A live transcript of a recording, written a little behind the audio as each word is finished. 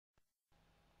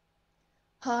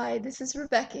Hi, this is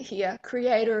Rebecca here,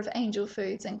 creator of Angel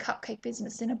Foods and Cupcake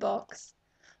Business in a Box.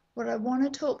 What I want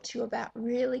to talk to you about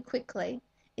really quickly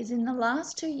is in the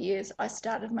last 2 years I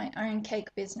started my own cake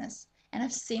business and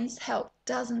have since helped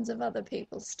dozens of other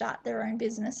people start their own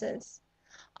businesses.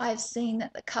 I have seen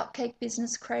that the cupcake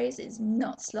business craze is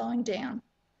not slowing down.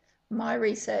 My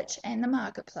research and the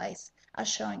marketplace are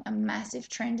showing a massive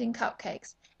trend in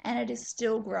cupcakes, and it is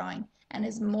still growing and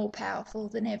is more powerful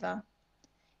than ever.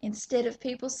 Instead of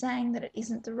people saying that it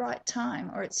isn't the right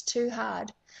time or it's too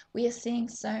hard, we are seeing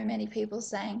so many people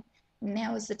saying,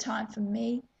 now is the time for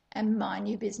me and my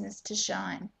new business to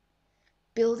shine.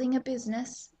 Building a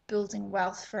business, building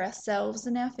wealth for ourselves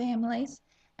and our families,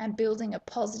 and building a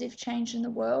positive change in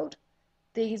the world,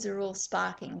 these are all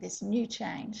sparking this new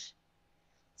change.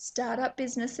 Startup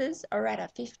businesses are at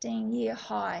a 15-year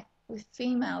high, with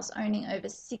females owning over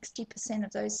 60%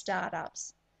 of those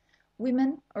startups.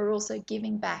 Women are also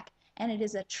giving back, and it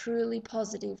is a truly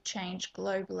positive change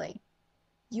globally.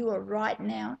 You are right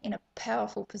now in a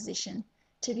powerful position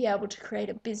to be able to create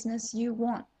a business you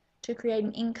want, to create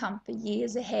an income for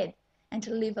years ahead, and to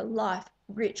live a life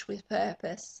rich with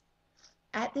purpose.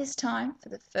 At this time, for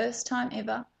the first time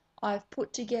ever, I've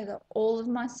put together all of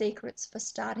my secrets for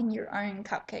starting your own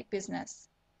cupcake business.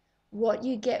 What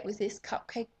you get with this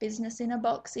Cupcake Business in a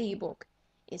Box ebook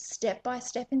is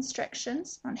step-by-step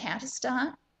instructions on how to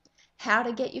start, how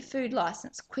to get your food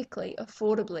license quickly,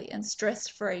 affordably, and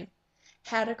stress-free,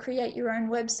 how to create your own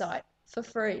website for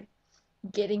free,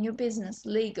 getting your business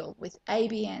legal with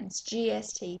ABNs,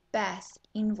 GST, BAS,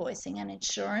 invoicing and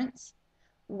insurance,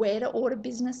 where to order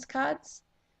business cards,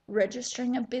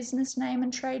 registering a business name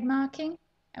and trademarking,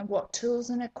 and what tools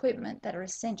and equipment that are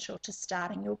essential to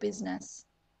starting your business.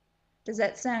 Does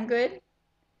that sound good?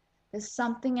 There's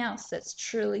something else that's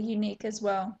truly unique as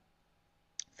well.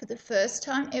 For the first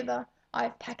time ever,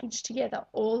 I've packaged together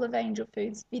all of Angel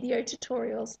Foods' video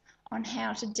tutorials on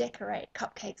how to decorate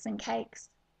cupcakes and cakes.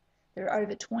 There are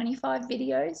over 25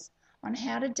 videos on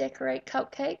how to decorate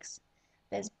cupcakes.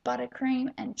 There's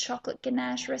buttercream and chocolate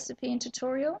ganache recipe and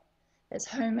tutorial. There's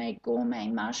homemade gourmet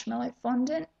marshmallow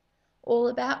fondant, all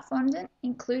about fondant,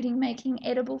 including making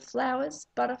edible flowers,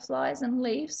 butterflies and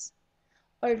leaves.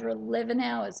 Over 11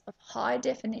 hours of high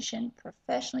definition,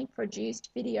 professionally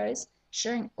produced videos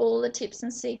sharing all the tips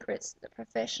and secrets that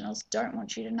professionals don't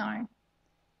want you to know.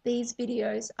 These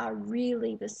videos are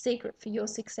really the secret for your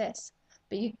success,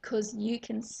 because you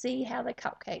can see how the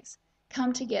cupcakes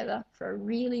come together for a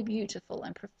really beautiful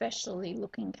and professionally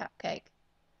looking cupcake.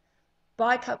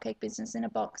 Buy Cupcake Business in a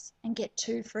Box and get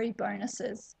 2 free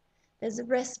bonuses. There's a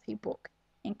recipe book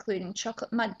including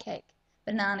chocolate mud cake,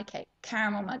 banana cake,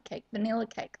 caramel mud cake, vanilla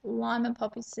cake, lime and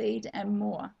poppy seed, and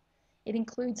more. It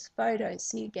includes photos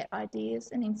so you get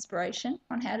ideas and inspiration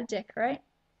on how to decorate.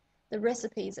 The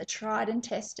recipes are tried and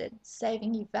tested,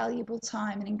 saving you valuable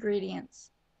time and ingredients.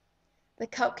 The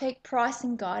cupcake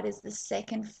pricing guide is the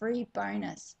second free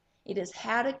bonus. It is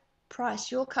how to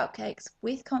price your cupcakes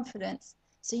with confidence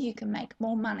so you can make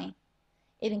more money.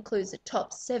 It includes the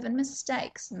top 7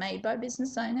 mistakes made by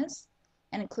business owners,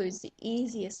 and includes the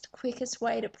easiest, quickest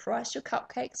way to price your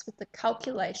cupcakes with the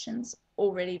calculations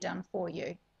already done for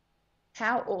you.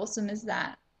 How awesome is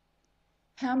that?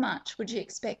 How much would you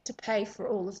expect to pay for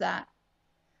all of that?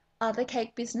 Other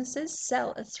cake businesses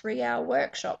sell a 3-hour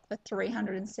workshop for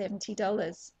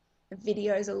 $370. The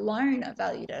videos alone are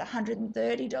valued at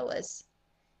 $130.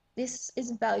 This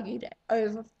is valued at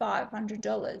over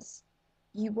 $500.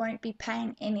 You won't be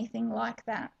paying anything like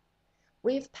that.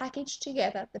 We've packaged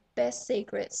together the best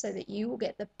secrets so that you will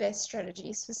get the best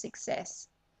strategies for success.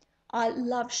 I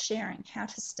love sharing how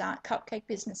to start cupcake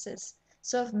businesses,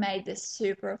 so I've made this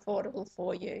super affordable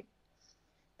for you.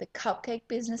 The Cupcake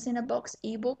Business in a Box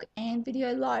ebook and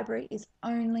video library is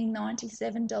only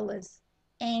 $97,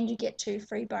 and you get 2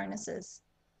 free bonuses.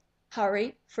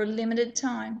 Hurry, for a limited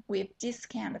time, we have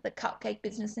discounted the Cupcake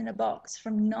Business in a Box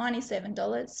from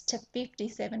 $97 to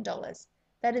 $57.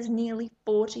 That is nearly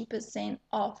 40%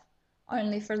 off,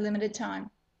 only for a limited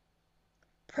time.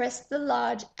 Press the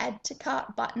large Add to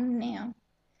Cart button now.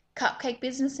 Cupcake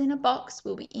Business in a Box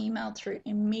will be emailed through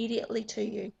immediately to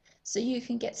you, so you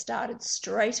can get started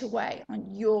straight away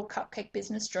on your cupcake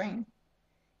business dream.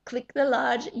 Click the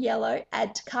large yellow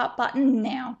Add to Cart button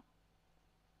now.